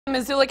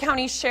Missoula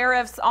County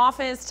Sheriff's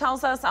Office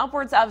tells us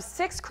upwards of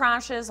 6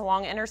 crashes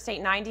along Interstate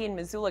 90 in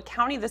Missoula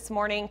County this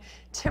morning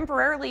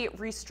temporarily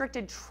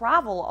restricted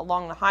travel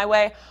along the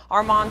highway.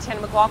 Our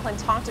Montana McLaughlin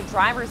talked to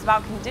drivers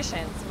about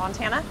conditions.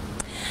 Montana?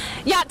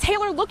 Yeah,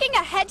 Taylor, looking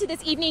ahead to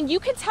this evening, you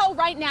can tell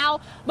right now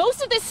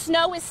most of this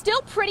snow is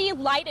still pretty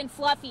light and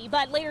fluffy,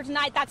 but later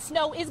tonight that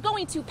snow is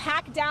going to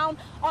pack down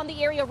on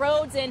the area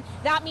roads, and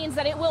that means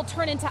that it will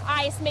turn into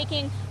ice,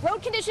 making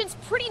road conditions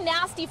pretty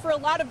nasty for a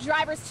lot of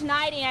drivers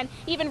tonight, and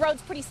even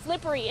roads pretty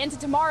slippery into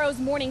tomorrow's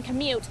morning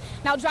commute.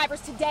 Now,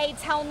 drivers today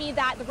tell me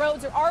that the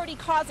roads are already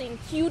causing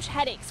huge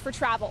headaches for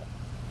travel.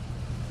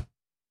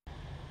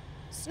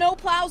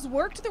 Snowplows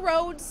worked the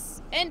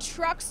roads and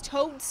trucks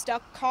towed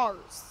stuck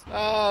cars.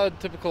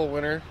 Typical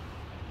winter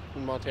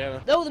in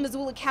Montana. Though the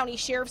Missoula County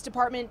Sheriff's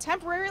Department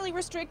temporarily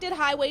restricted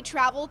highway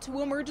travel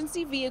to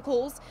emergency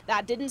vehicles,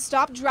 that didn't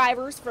stop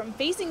drivers from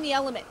facing the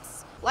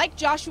elements, like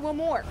Joshua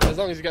Moore. As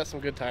long as you got some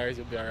good tires,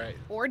 you'll be all right.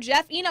 Or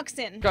Jeff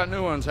Enochson. Got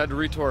new ones, had to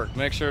retorque,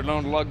 make sure no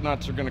lug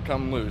nuts are going to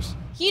come loose.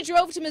 He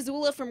drove to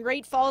Missoula from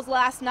Great Falls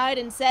last night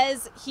and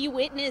says he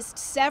witnessed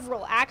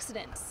several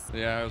accidents.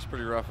 Yeah, it was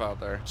pretty rough out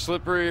there.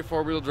 Slippery,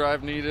 four-wheel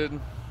drive needed.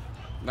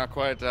 Not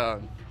quite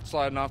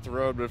sliding off the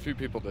road, but a few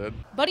people did.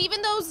 But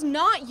even those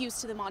not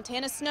used to the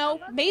Montana snow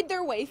made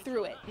their way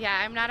through it. Yeah,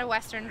 I'm not a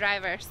Western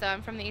driver, so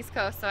I'm from the East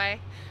Coast, so I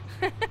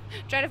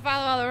try to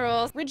follow all the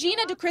rules.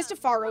 Regina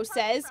DeCristofaro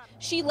says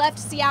she left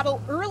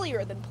Seattle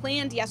earlier than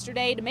planned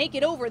yesterday to make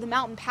it over the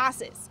mountain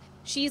passes.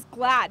 She's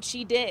glad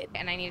she did.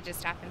 And I needed to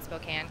stop in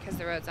Spokane because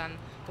the roads on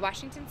the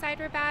Washington side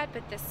were bad,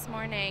 but this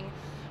morning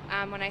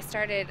when I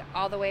started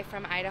all the way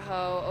from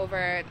Idaho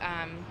over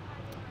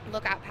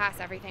Lookout Pass,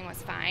 everything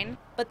was fine.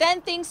 But then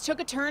things took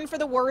a turn for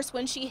the worse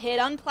when she hit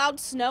unplowed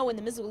snow in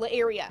the Missoula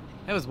area.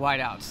 It was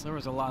whiteouts. There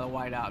was a lot of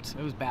whiteouts.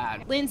 It was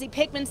bad. Lindsay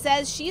Pickman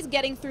says she's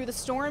getting through the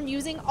storm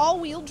using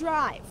all-wheel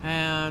drive.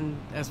 And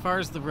as far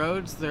as the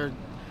roads, they're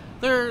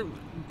a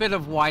bit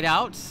of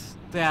whiteouts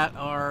that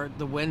are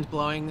the wind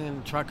blowing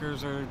and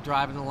truckers are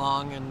driving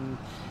along, and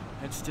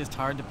it's just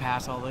hard to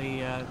pass all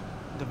the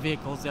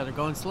vehicles that are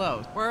going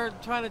slow. We're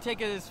trying to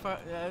take it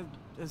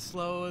as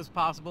slow as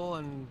possible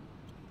and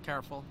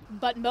careful.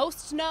 But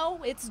most know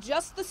it's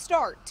just the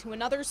start to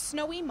another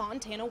snowy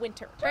Montana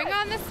winter. Bring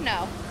on the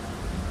snow.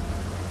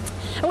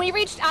 And we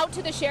reached out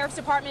to the Sheriff's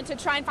Department to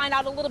try and find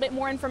out a little bit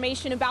more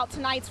information about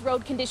tonight's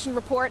road condition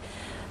report.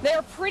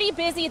 They're pretty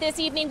busy this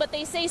evening, but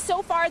they say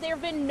so far there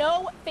have been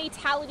no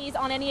fatalities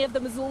on any of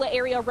the Missoula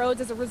area roads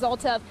as a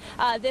result of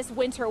this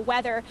winter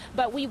weather.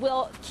 But we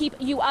will keep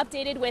you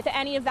updated with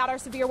any of that. Our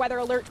severe weather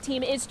alert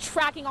team is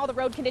tracking all the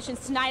road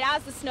conditions tonight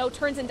as the snow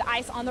turns into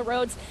ice on the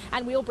roads,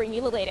 and we'll bring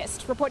you the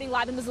latest. Reporting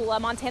live in Missoula,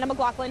 Montana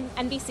McLaughlin,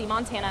 NBC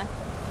Montana.